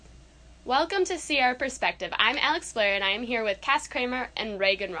Welcome to See Our Perspective. I'm Alex Blair, and I am here with Cass Kramer and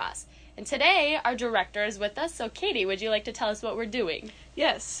Raegan Ross. And today, our director is with us, so Katie, would you like to tell us what we're doing?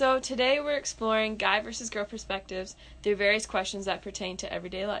 Yes, so today we're exploring guy versus girl perspectives through various questions that pertain to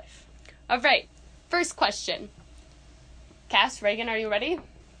everyday life. All right, first question. Cass, Raegan, are you ready?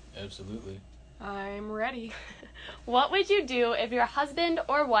 Absolutely. I'm ready. What would you do if your husband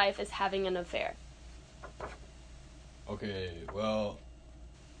or wife is having an affair? Okay, well,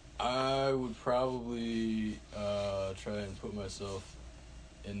 I would probably try and put myself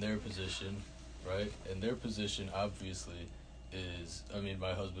in their position, right? And their position, obviously, is,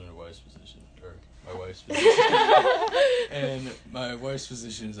 my husband or wife's position, or my wife's position. And my wife's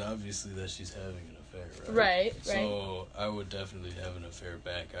position is obviously that she's having an affair, right? Right. So I would definitely have an affair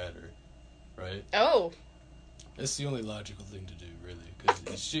back at her, right? Oh. That's the only logical thing to do, really,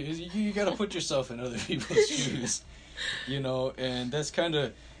 because you got to put yourself in other people's shoes, and that's kind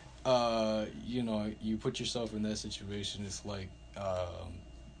of, you put yourself in that situation. It's like,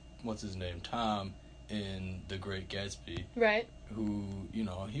 what's his name, Tom in The Great Gatsby, Right. who,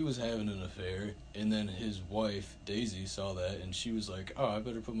 he was having an affair, and then his wife, Daisy, saw that, and she was like, oh, I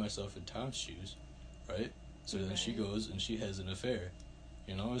better put myself in Tom's shoes, right? So then she goes and she has an affair.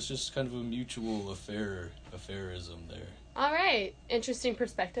 It's just kind of a mutual affairism there. All right. Interesting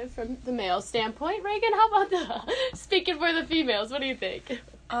perspective from the male standpoint. Raegan, how about speaking for the females? What do you think?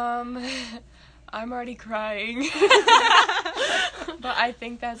 I'm already crying. But I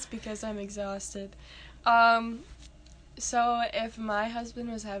think that's because I'm exhausted. So if my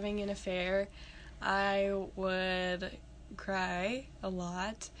husband was having an affair, I would cry a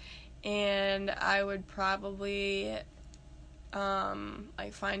lot, and I would probably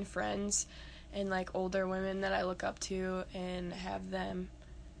find friends and older women that I look up to and have them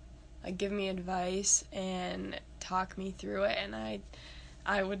give me advice and talk me through it, and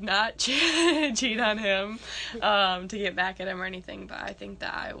I would not cheat on him to get back at him or anything, but I think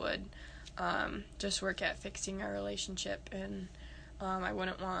that I would just work at fixing our relationship, and I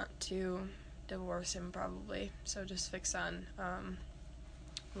wouldn't want to divorce him probably, so just fix on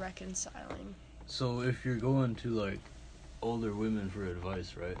reconciling. So if you're going to older women for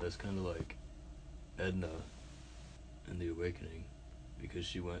advice, right? That's kind of like Edna in The Awakening, because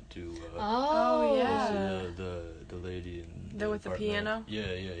she went to yeah, the lady in with the piano.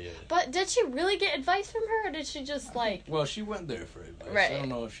 Yeah. But did she really get advice from her, or did she just Well, she went there for advice. Right. I don't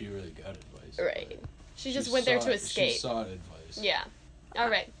know if she really got advice. Right. She just went there to escape. She sought advice. Yeah. All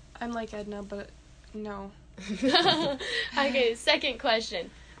right. I'm like Edna, but no. Okay, second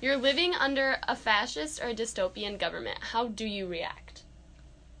question. You're living under a fascist or a dystopian government. How do you react?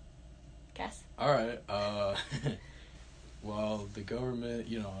 Cass? All right. Well, the government,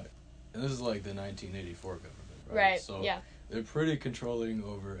 and this is like the 1984 government, right? Right, So yeah. they're pretty controlling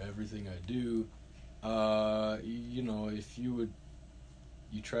over everything I do. If you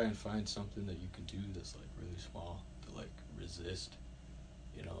try and find something that you can do that's really small to resist,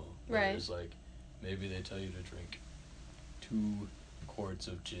 Right. Whereas maybe they tell you to drink 2 quarts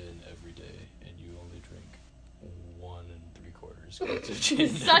of gin every day, and you only drink 1 3/4 quarts of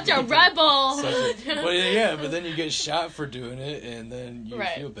gin. Such a rebel! Well, yeah, but then you get shot for doing it, and then you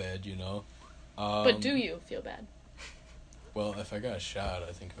feel bad, But do you feel bad? Well, if I got shot,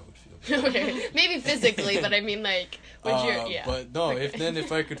 I think I would feel bad. Okay, maybe physically, but I mean, would you, yeah. But no,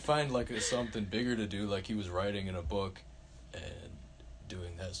 if I could find something bigger to do, he was writing in a book and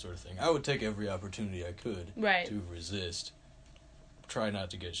doing that sort of thing, I would take every opportunity I could to resist. Try not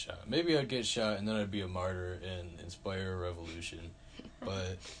to get shot. Maybe I'd get shot and then I'd be a martyr and inspire a revolution.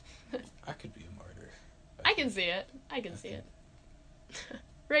 But I could be a martyr. I can see it.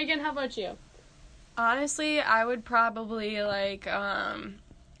 Raegan, how about you? Honestly, I would probably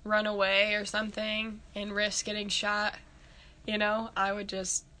run away or something and risk getting shot. I would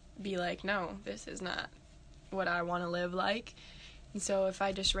just be like, no, this is not what I want to live like. And so if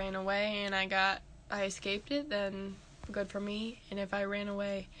I just ran away and I escaped it, then good for me. And if I ran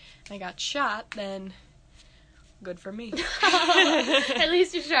away and I got shot, then good for me. At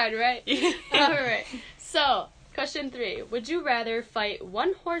least you tried, right? All right. So, question 3. Would you rather fight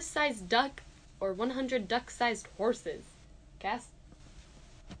 1 horse-sized duck or 100 duck-sized horses? Cass?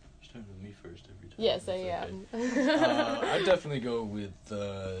 You're starting with me first every time. Yes, I am. I'd definitely go with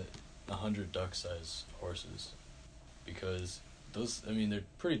 100 duck-sized horses, because those, they're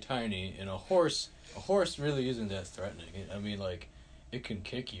pretty tiny, and a horse really isn't that threatening. It can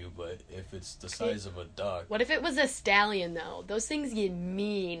kick you, but if it's the size of a duck... What if it was a stallion, though? Those things get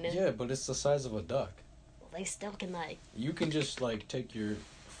mean. Yeah, but it's the size of a duck. Well, they still can, You can just, take your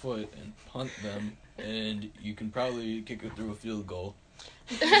foot and punt them, and you can probably kick it through a field goal.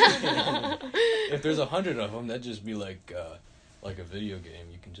 If there's 100 of them, that'd just be like a video game.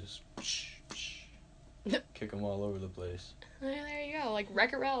 You can just kick them all over the place. There you go, like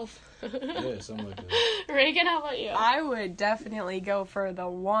Wreck-It Ralph. Yeah, something like that. Raegan, how about you? I would definitely go for the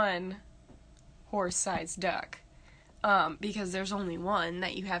one horse-sized duck. Because there's only one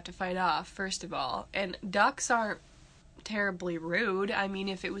that you have to fight off, first of all. And ducks aren't terribly rude. I mean,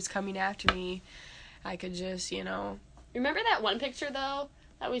 if it was coming after me, I could just, Remember that one picture, though,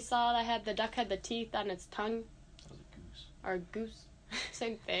 that we saw that had the duck had the teeth on its tongue? That was a goose. Or a goose?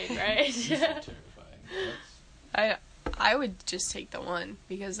 Same thing, right? Geese are terrifying. I would just take the one,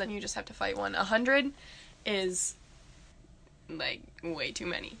 because then you just have to fight one. 100 is, like, way too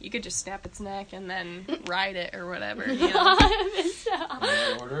many. You could just snap its neck and then ride it or whatever, In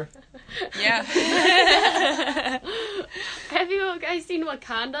order? Yeah. Have you guys seen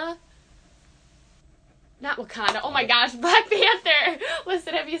Wakanda? Not Wakanda. Oh my gosh, Black Panther.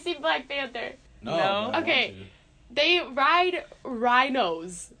 Listen, have you seen Black Panther? No. No. I want Okay. to. They ride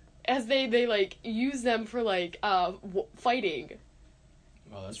rhinos as they like use them for like fighting.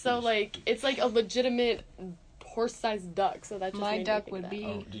 Oh, that's So pretty like stupid. it's like a legitimate horse-sized duck. So that just My made me duck think would of be- that.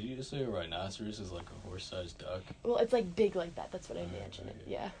 Oh, did you just say a rhinoceros is like a horse-sized duck? Well, it's like big like that. That's what I Okay, imagined. okay.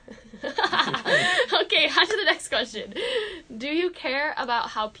 Yeah. Okay, on to the next question. Do you care about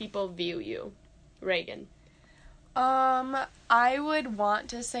how people view you, Raegan? I would want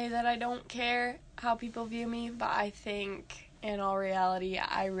to say that I don't care how people view me, but I think in all reality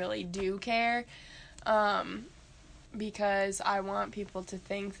I really do care. Because I want people to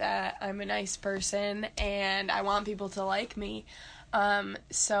think that I'm a nice person and I want people to like me.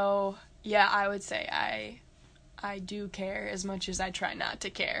 So yeah, I would say I do care as much as I try not to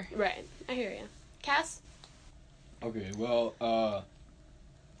care. Right. I hear you. Cass? Okay, well,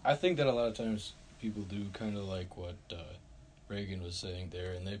 I think that a lot of times people do kind of like what Raegan was saying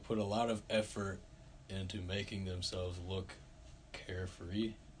there, and they put a lot of effort into making themselves look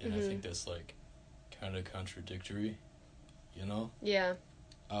carefree, and I think that's like kind of contradictory, Yeah.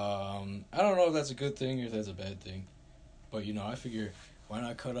 I don't know if that's a good thing or if that's a bad thing, but I figure why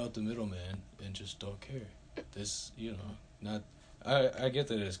not cut out the middleman and just don't care. This, not. I get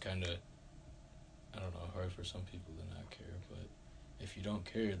that it's kind of, I don't know, hard for some people to not care, but if you don't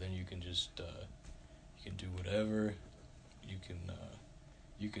care, then you can just you can do whatever.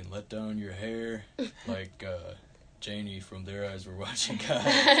 You can let down your hair like Janie from Their Eyes Were Watching God,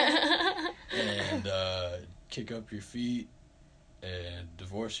 and kick up your feet and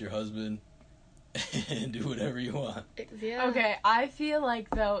divorce your husband and do whatever you want. Yeah. Okay, I feel like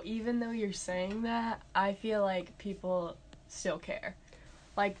though, even though you're saying that, I feel like people still care.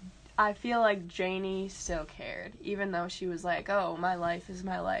 Like, I feel like Janie still cared, even though she was like, oh, my life is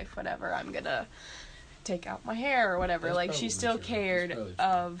my life, whatever, I'm gonna take out my hair or whatever. That's like, she probably still true. cared That's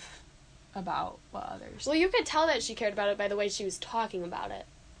probably true. about what others. Well, you could tell that she cared about it by the way she was talking about it,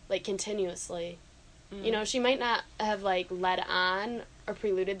 like continuously. She might not have like led on or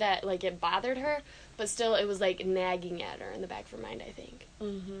preluded that like it bothered her, but still it was like nagging at her in the back of her mind, I think.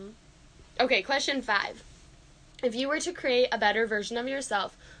 Mm-hmm. Okay, question 5. If you were to create a better version of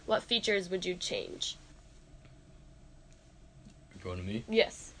yourself, what features would you change? You're going to me?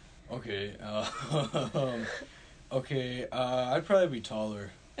 Yes. Okay. I'd probably be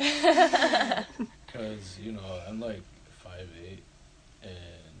taller. Because, I'm like 5'8", and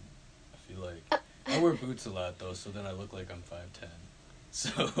I feel like I wear boots a lot though, so then I look like I'm 5'10". So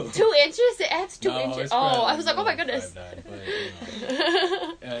 2 inches? It adds 2 inches. it's Oh, probably I was like, oh my more goodness. 5'9",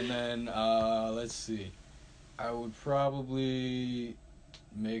 but, And then let's see. I would probably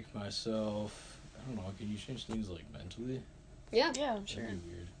make myself. I don't know. Can you change things like mentally? Yeah. Yeah, sure. That'd be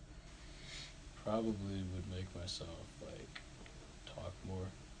weird. Probably would make myself like talk more.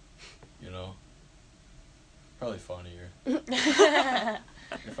 Probably funnier.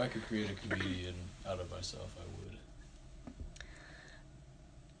 If I could create a comedian out of myself, I would.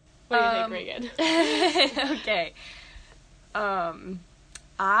 What do you think, Raegan? Okay.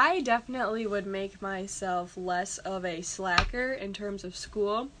 I definitely would make myself less of a slacker in terms of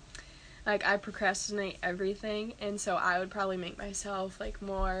school. Like, I procrastinate everything, and so I would probably make myself, like,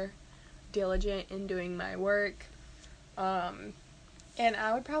 more diligent in doing my work. And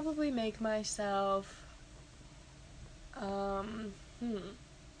I would probably make myself,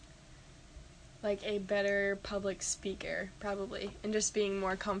 like, a better public speaker, probably, and just being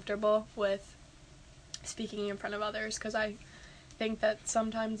more comfortable with speaking in front of others, because I think that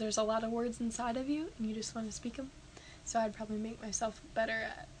sometimes there's a lot of words inside of you, and you just want to speak them. So I'd probably make myself better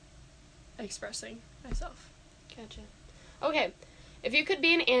at expressing myself. Gotcha. Okay, if you could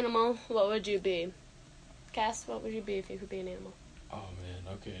be an animal, what would you be? Cass, what would you be if you could be an animal? Oh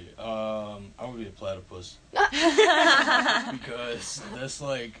man, okay. I would be a platypus because that's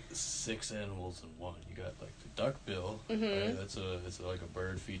like 6 animals in one. You got like the duckbill, right? It's like a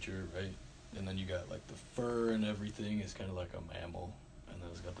bird feature, right? And then you got like the fur and everything. It's kind of like a mammal, and then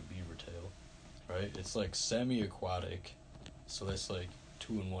it's got the beaver tail, right? It's like semi-aquatic, so that's like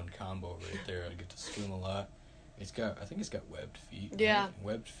 2-in-1 combo right there. I get to swim a lot. I think it's got webbed feet. Yeah. Right?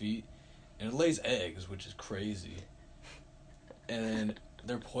 Webbed feet, and it lays eggs, which is crazy. And then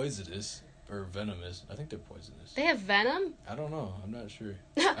they're poisonous or venomous. I think they're poisonous. They have venom? I don't know. I'm not sure.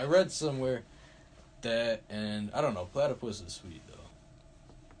 I read somewhere that, and I don't know. Platypus is sweet though.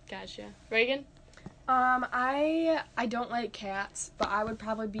 Gotcha. Raegan? I don't like cats, but I would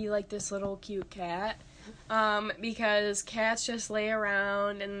probably be like this little cute cat. Because cats just lay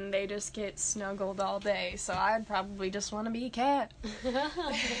around and they just get snuggled all day, so I'd probably just want to be a cat.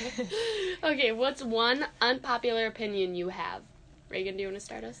 Okay, what's one unpopular opinion you have? Raegan, do you want to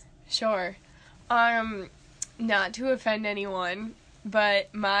start us? Sure. Not to offend anyone,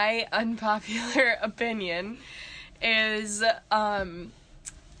 but my unpopular opinion is,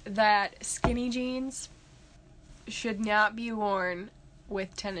 that skinny jeans should not be worn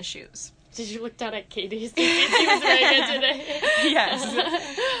with tennis shoes. Did you look down at Katie? She was wearing it today.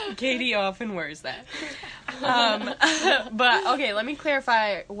 Yes. Katie often wears that. But, okay, let me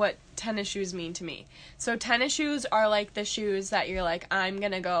clarify what tennis shoes mean to me. So tennis shoes are like the shoes that you're like, I'm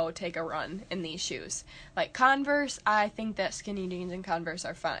gonna go take a run in these shoes. Like Converse, I think that skinny jeans and Converse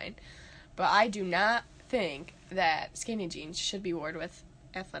are fine. But I do not think that skinny jeans should be worn with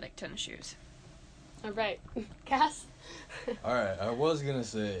athletic tennis shoes. All right. Cass? Alright, I was gonna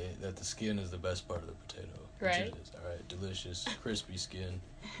say that the skin is the best part of the potato. Which Right. it is. Alright, delicious, crispy skin.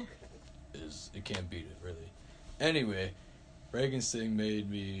 You can't beat it, really. Anyway, Raegan's thing made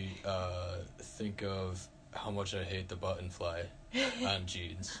me think of how much I hate the button fly on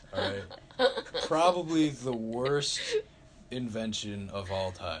jeans. Alright? Probably the worst invention of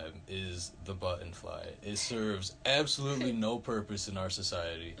all time is the button fly. It serves absolutely no purpose in our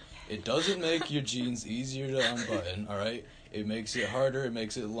society. It doesn't make your jeans easier to unbutton, alright? It makes it harder, it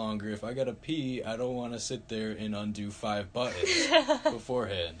makes it longer. If I gotta pee, I don't want to sit there and undo 5 buttons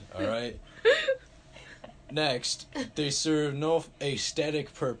beforehand, alright? Next, they serve no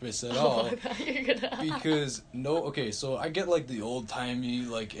aesthetic purpose at all. Because so I get like the old-timey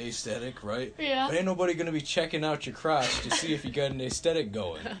like aesthetic, right? Yeah. But ain't nobody gonna be checking out your crotch to see if you got an aesthetic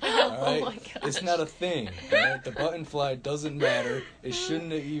going. Alright? Oh my gosh. It's not a thing. Alright? The button fly doesn't matter. It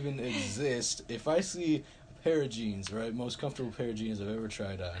shouldn't even exist. If I see a pair of jeans, right, most comfortable pair of jeans I've ever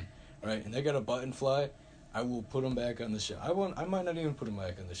tried on, right, and they got a button fly, I will put them back on the shelf. I might not even put them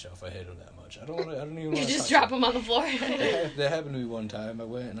back on the shelf. I hate them that much. I don't even want to. You just drop them on the floor. That happened to me one time. I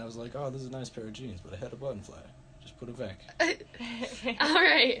went and I was like, "Oh, this is a nice pair of jeans," but I had a button fly. Just put it back. All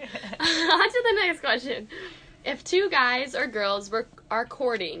right. On to the next question. If 2 guys or girls are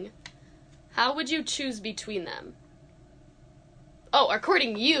courting, how would you choose between them? Oh, are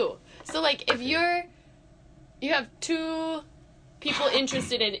courting you. So like if you have 2 people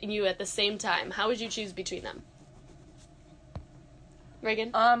interested in you at the same time, how would you choose between them?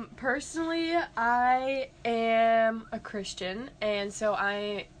 Raegan? Personally, I am a Christian, and so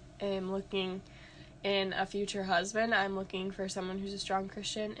I am looking in a future husband. I'm looking for someone who's a strong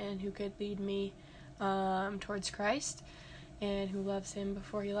Christian and who could lead me towards Christ and who loves him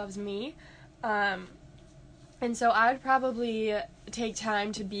before he loves me. And so I would probably take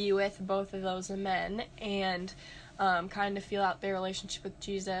time to be with both of those men and kind of feel out their relationship with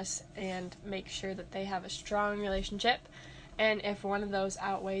Jesus and make sure that they have a strong relationship. And if one of those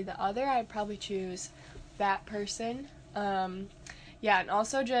outweighed the other, I'd probably choose that person. And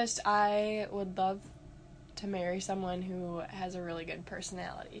also just I would love to marry someone who has a really good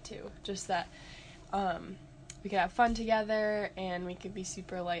personality too. Just that we could have fun together and we could be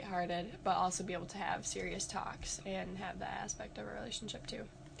super lighthearted, but also be able to have serious talks and have that aspect of a relationship too.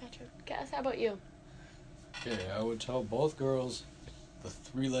 Gotcha. Cass, how about you? Okay, I would tell both girls the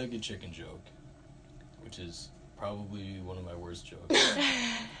 3-legged chicken joke, which is probably one of my worst jokes.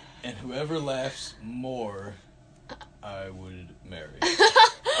 And whoever laughs more, I would marry.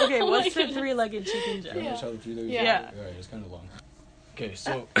 Okay, Oh what's my the 3-legged chicken joke? You want to tell the 3-legged Yeah. joke? Alright, it's kind of long. Okay,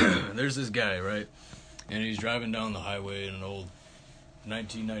 so there's this guy, right? And he's driving down the highway in an old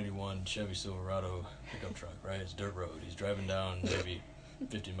 1991 Chevy Silverado pickup truck, right? It's dirt road. He's driving down maybe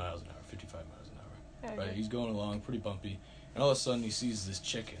 50 miles an hour, 55 miles an hour, right? He's going along pretty bumpy. And all of a sudden he sees this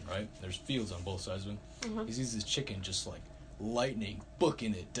chicken, right? There's fields on both sides of him. Mm-hmm. He sees this chicken just like lightning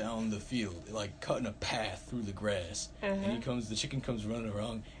booking it down the field, like cutting a path through the grass. Mm-hmm. And the chicken comes running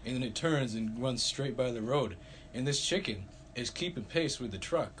around, and then it turns and runs straight by the road. And this chicken is keeping pace with the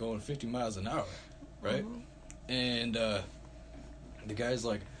truck going 50 miles an hour, right? And the guy's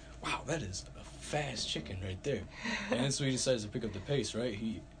like, wow, that is a fast chicken right there. And then so he decides to pick up the pace, right?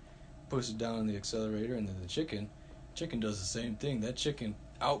 He pushes down the accelerator, and then the chicken does the same thing. That chicken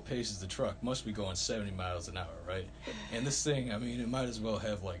outpaces the truck, must be going 70 miles an hour, right? And this thing, I mean, it might as well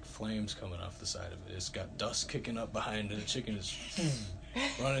have like flames coming off the side of it. It's got dust kicking up behind it. The chicken is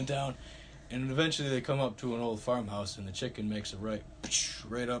running down. And eventually they come up to an old farmhouse, and the chicken makes a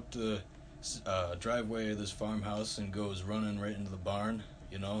right up the driveway of this farmhouse and goes running right into the barn,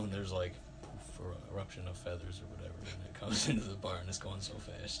 you know, and there's like poof, or eruption of feathers or whatever, and it comes into the barn. It's going so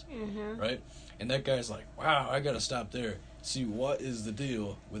fast, right? And that guy's like, wow, I gotta stop there, see what is the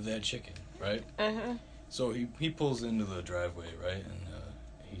deal with that chicken, right? So he pulls into the driveway, right, and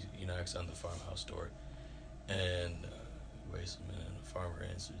he knocks on the farmhouse door, and waits a minute, and the farmer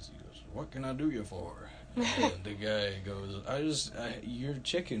answers. He goes, what can I do you for? And the guy goes, your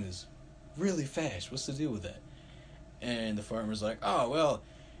chicken is really fast. What's the deal with that? And the farmer's like, oh, well,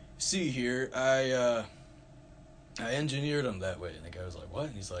 see here, I engineered them that way. And the guy was like, what?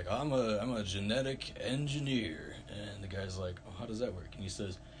 And he's like, I'm a genetic engineer. And the guy's like, oh, how does that work? And he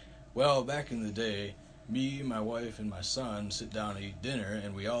says, well, back in the day, me, my wife, and my son sit down and eat dinner,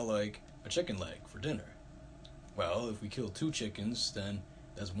 and we all like a chicken leg for dinner. Well, if we kill 2 chickens, then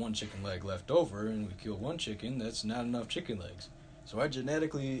that's 1 chicken leg left over, and we kill 1 chicken, that's not enough chicken legs. So I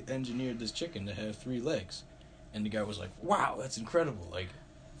genetically engineered this chicken to have 3 legs. And the guy was like, wow, that's incredible. Like,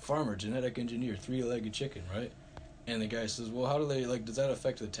 farmer, genetic engineer, 3-legged chicken, right? And the guy says, well, how do they, like, does that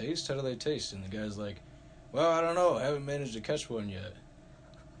affect the taste? How do they taste? And the guy's like, well, I don't know. I haven't managed to catch one yet.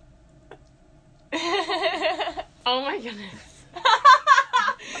 Oh my goodness.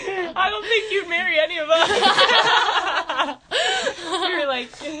 I don't think you'd marry any of us. You're like...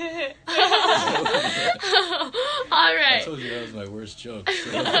 All right. I told you that was my worst joke.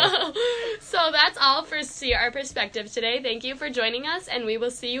 So that's all for See Our Perspective today. Thank you for joining us, and we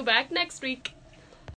will see you back next week.